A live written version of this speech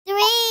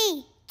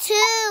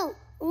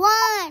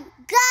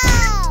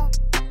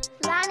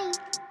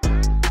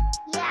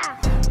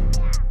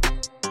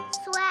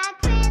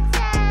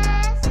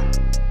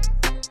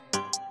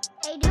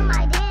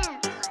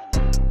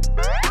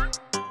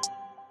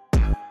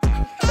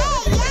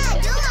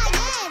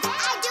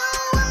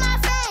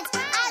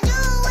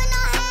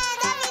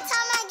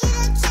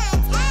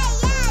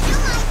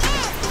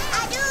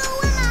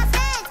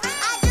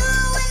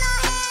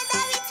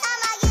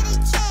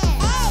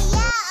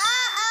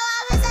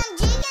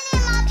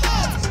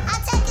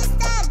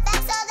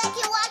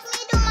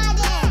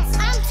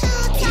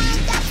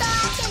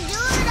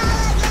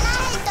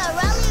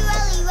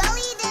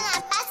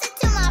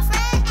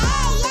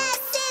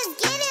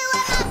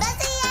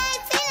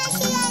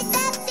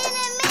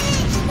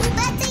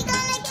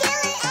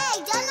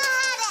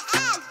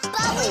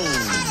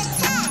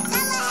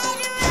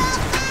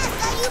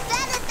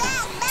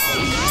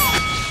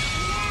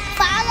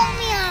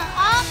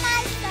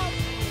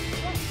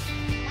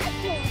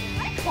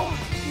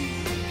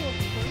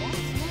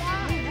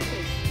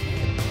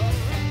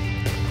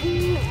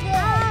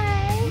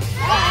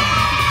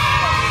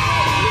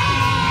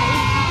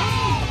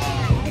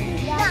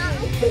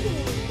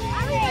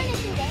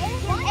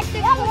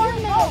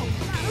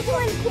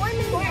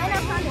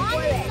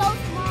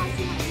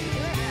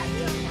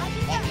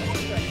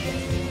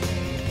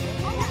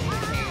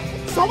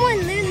Someone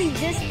literally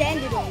just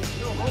standed on it.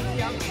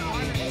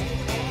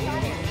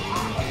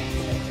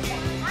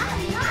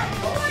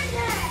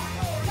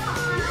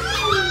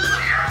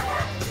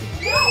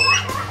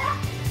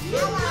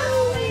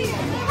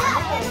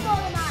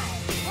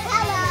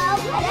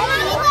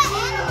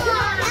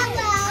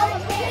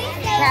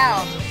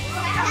 Cow.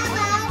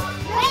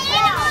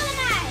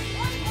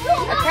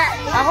 A cat.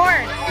 A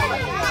horse.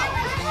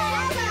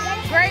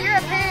 Gray, you're a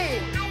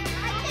pig.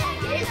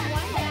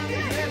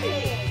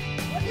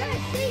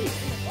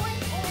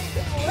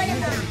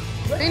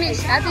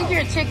 Phoenix, I think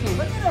you're a chicken.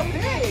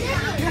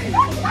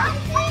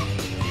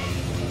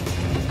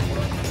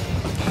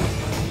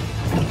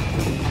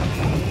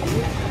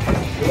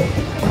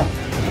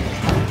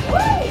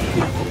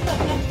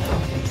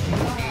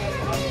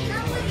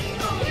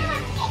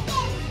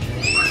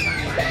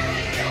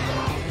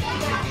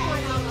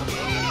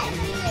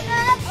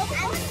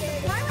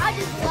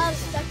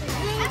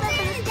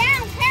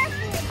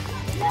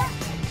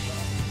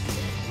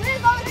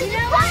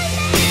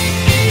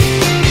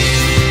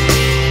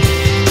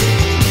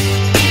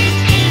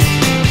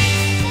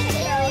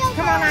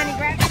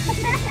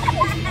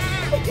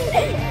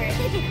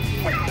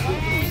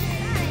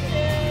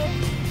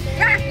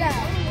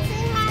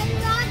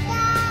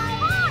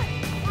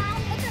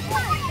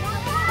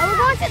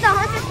 To the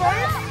hunter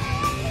first?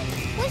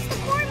 What's the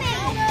corn made?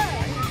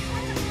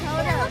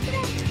 Hold up.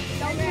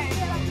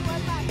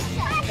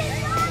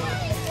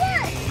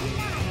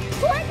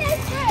 Corn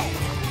made first.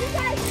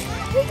 Because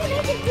we can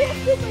make it real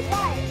super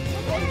fast.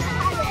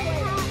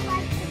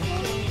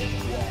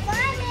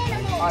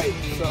 Alright,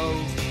 so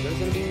there's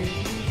gonna be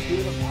two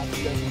of the paths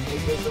you guys can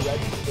take. There's the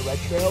red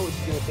trail, which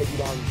is gonna take you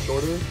down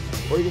shorter,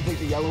 or you can take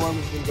the yellow one,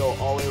 which is gonna go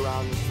all the way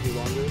around, which is gonna be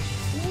longer.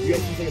 You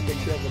guys can take a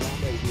picture of the map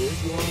right here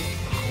if you want.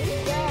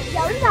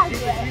 Yeah, we got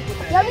it.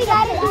 Yeah, we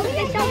got it.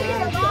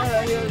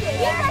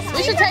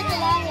 We should take the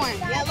long one.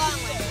 Yeah, long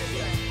one.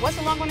 What's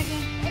the long one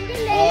again? The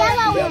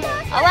yellow one.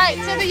 All right,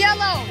 to the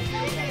yellow.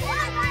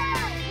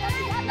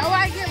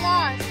 Nobody get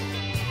lost.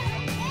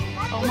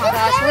 Oh my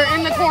gosh, we're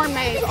in the corn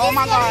maze. Oh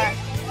my God.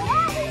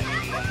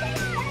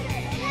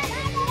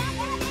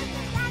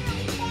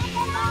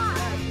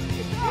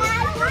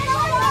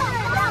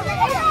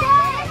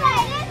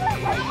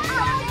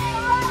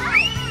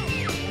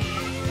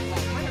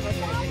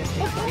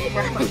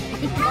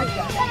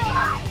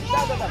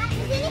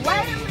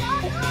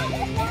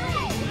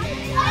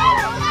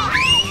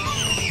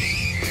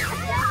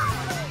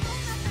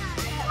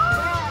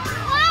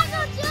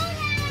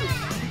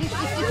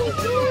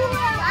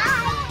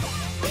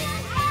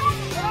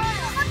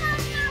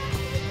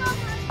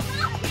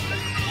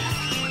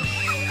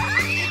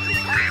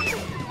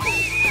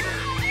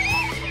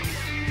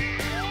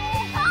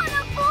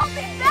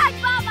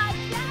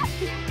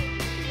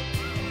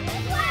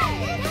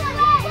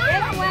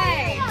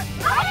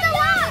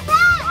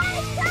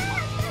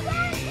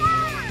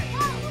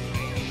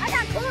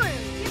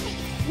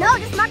 No,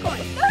 this is my corn.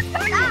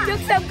 You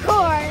took some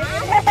corn.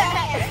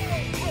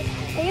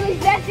 Haley's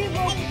that's it.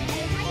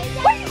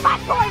 Where's my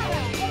corn?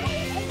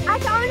 I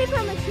can only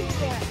put my shoes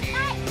there.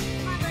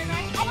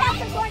 I got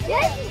some corn.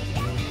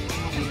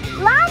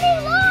 Lonnie,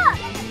 look.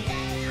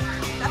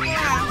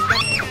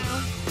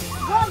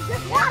 Girl,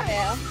 just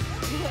water.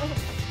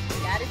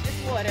 That is just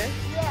water.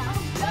 Yeah.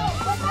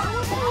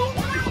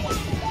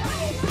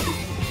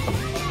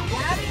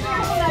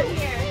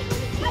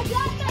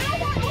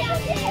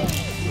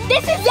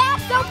 This is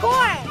Yapso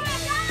corn.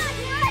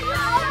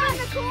 Open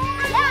the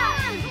corn.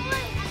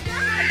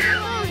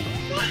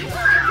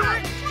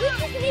 We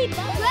just need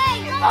bugs.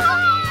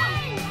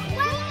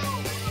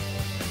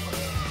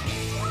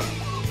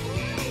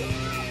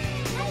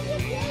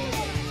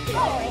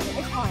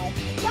 It's hard.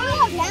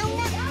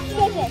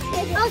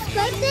 Oh,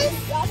 scrape this?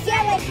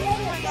 Yeah, like this.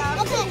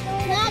 Okay.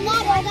 Now I got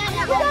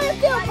it. We're gonna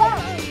do a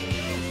bug.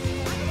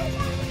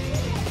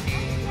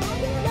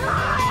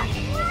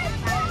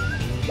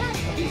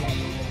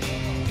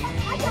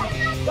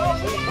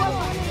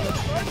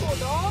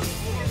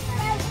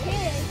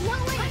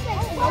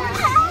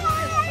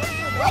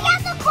 Look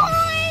at the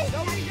corn!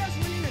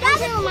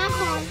 That's my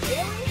corn.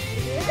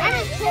 That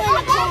is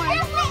corn.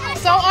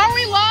 So are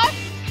we lost?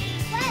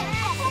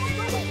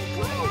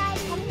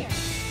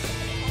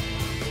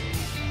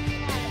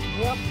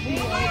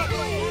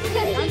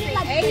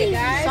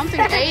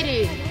 Something ate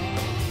it.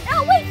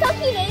 Oh wait,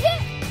 something ate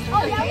it?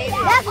 Oh yeah,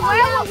 that's where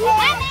we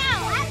are now.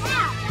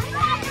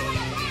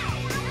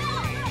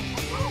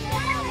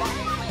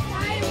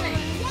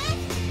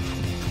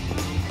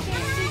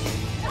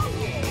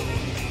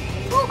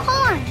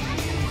 Corn.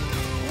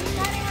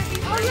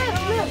 Oh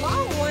look,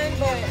 long one,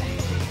 but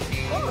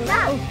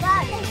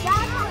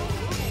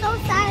so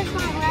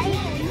satisfying, right?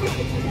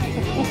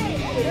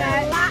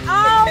 Oh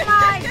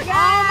my God! Oh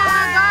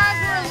my gosh,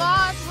 we're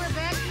lost. We're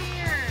back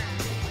here.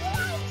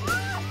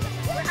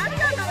 How do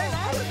y'all know it's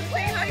all the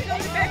same? How you know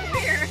we're back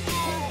here?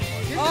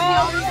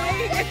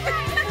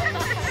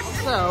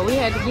 So we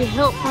had to get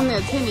help from the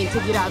attendant to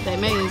get out that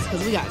maze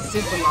because we got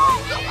super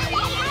lost.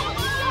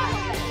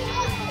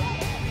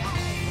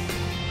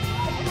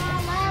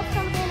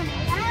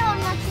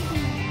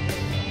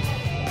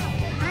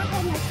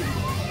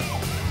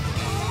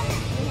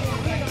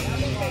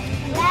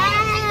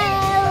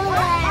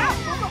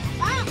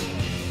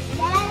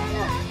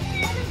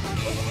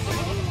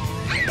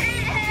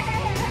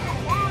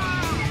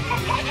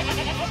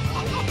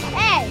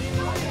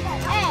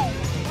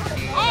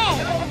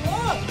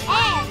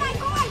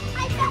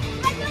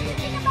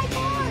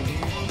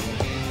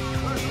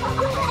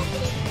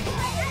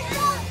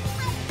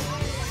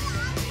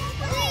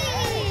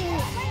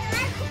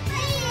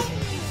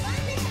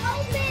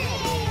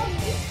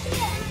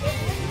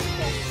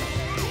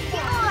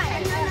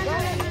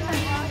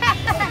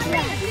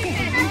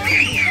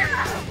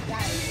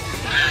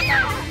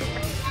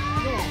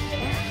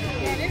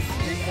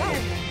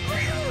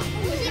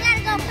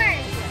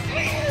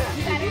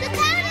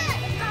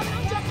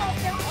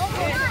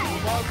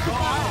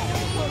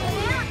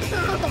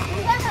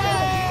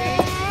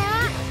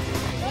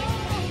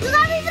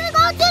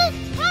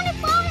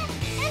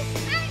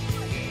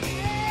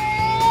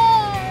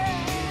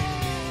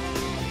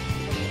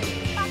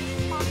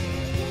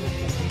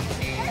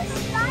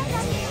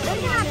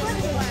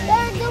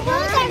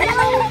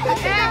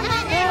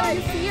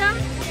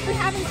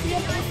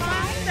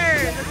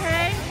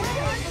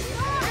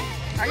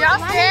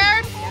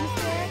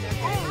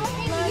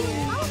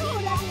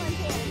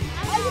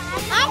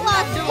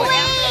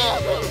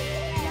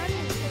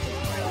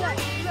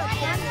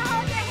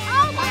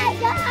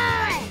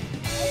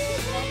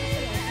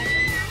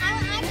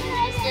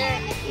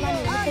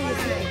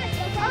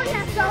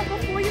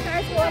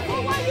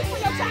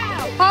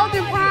 Hold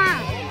it,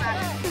 Prime.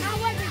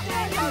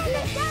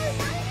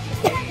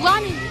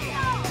 Lonnie,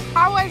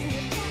 how was it?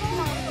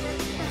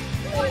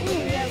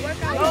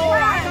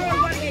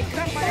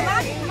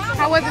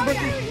 How was it,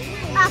 Brooklyn?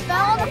 I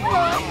fell on the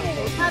floor.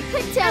 My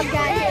pigtail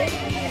got hit.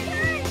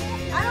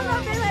 I don't know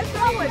if they let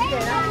throw it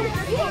then.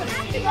 You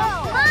have to go.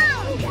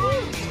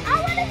 Mom, I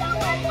want to go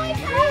one more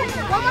time.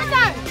 One more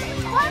time.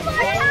 One more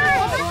time.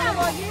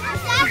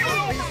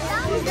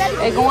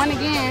 They're going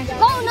again. Go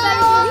no.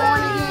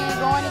 Going again.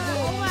 Going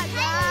again.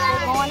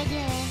 They're going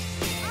again.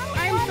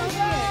 I'm so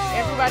scared.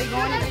 Everybody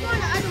going Let's again. go on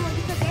the other one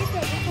because they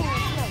said it's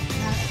going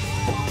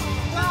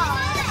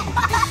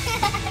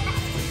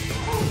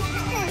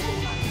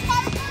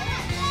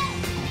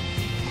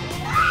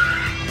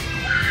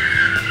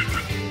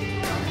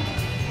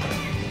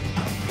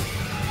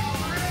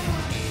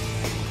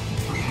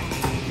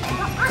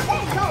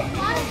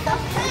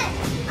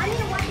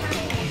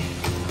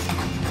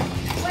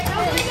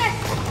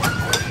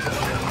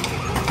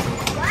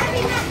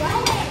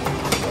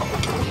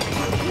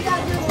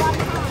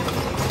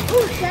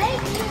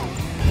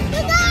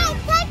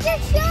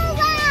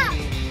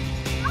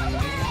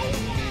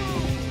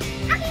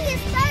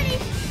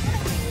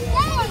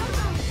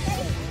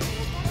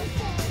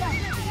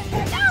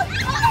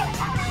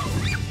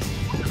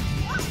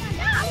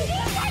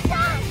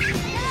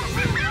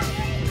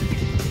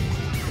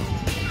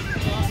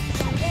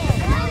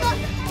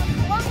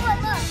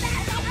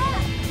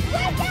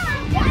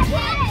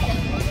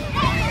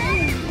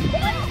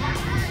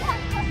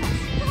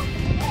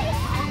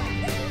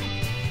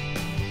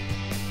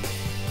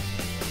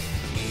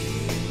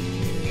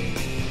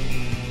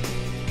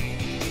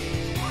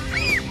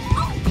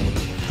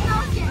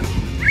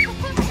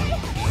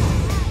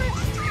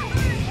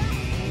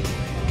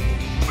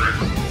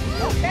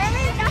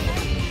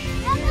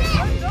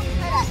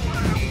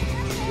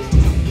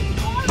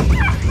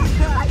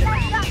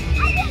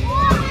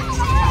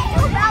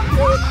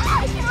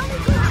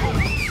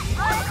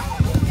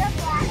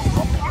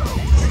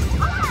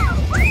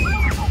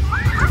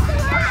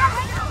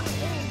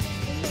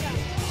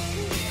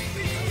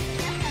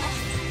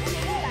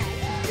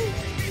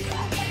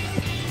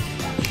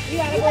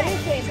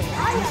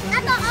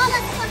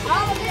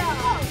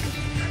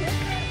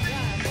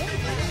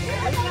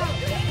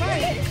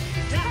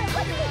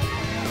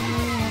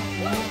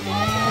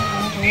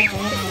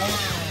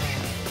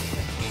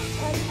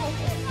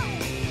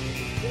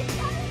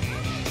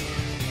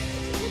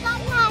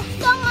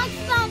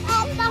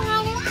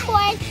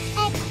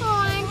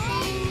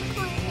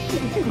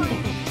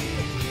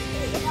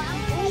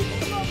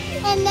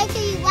and make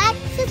sure you like,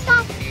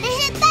 subscribe, and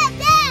hit that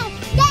bell.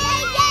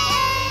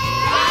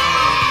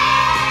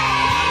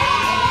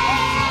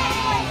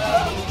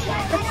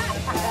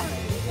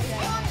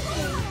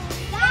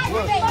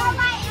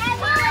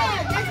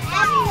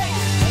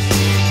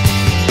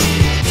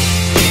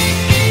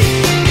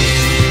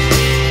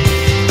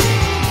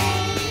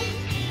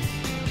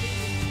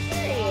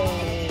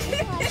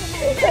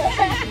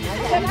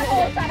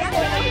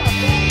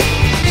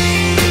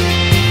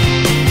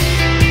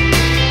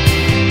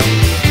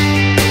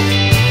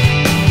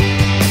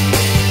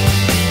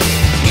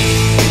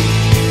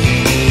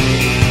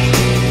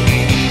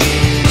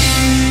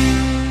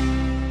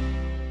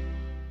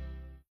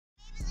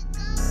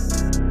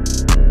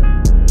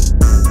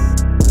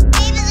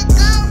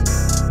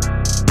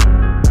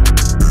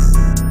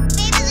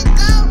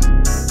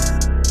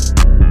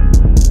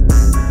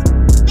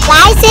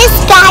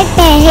 Subscribe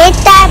and hit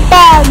that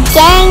bell,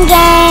 gang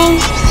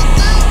gang.